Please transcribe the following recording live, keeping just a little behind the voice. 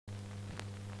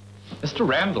Mr.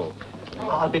 Randall.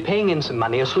 I'll be paying in some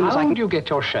money as soon as I How can... do you get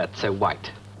your shirt so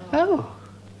white? Oh.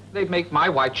 They make my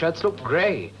white shirts look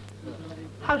grey.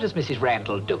 How does Mrs.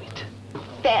 Randall do it?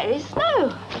 Fairy snow.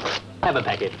 Have a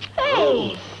packet.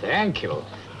 Hey, Thank you.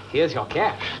 Here's your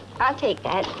cash. I'll take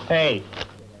that. Hey.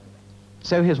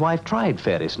 So his wife tried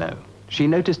Fairy Snow. She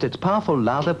noticed its powerful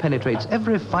lather penetrates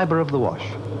every fibre of the wash.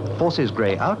 Forces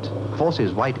grey out,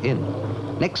 forces white in.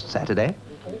 Next Saturday...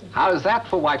 How's that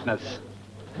for whiteness?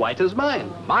 White as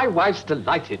mine. My wife's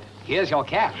delighted. Here's your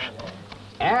cash.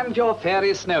 And your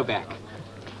Fairy Snow back.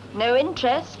 No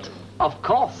interest. Of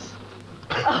course.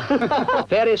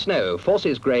 Fairy Snow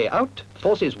forces grey out,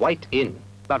 forces white in.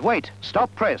 But wait,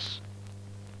 stop press.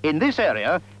 In this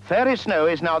area, Fairy Snow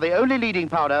is now the only leading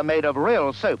powder made of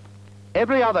real soap.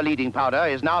 Every other leading powder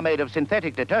is now made of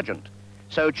synthetic detergent.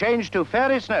 So change to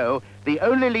Fairy Snow, the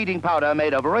only leading powder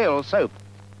made of real soap.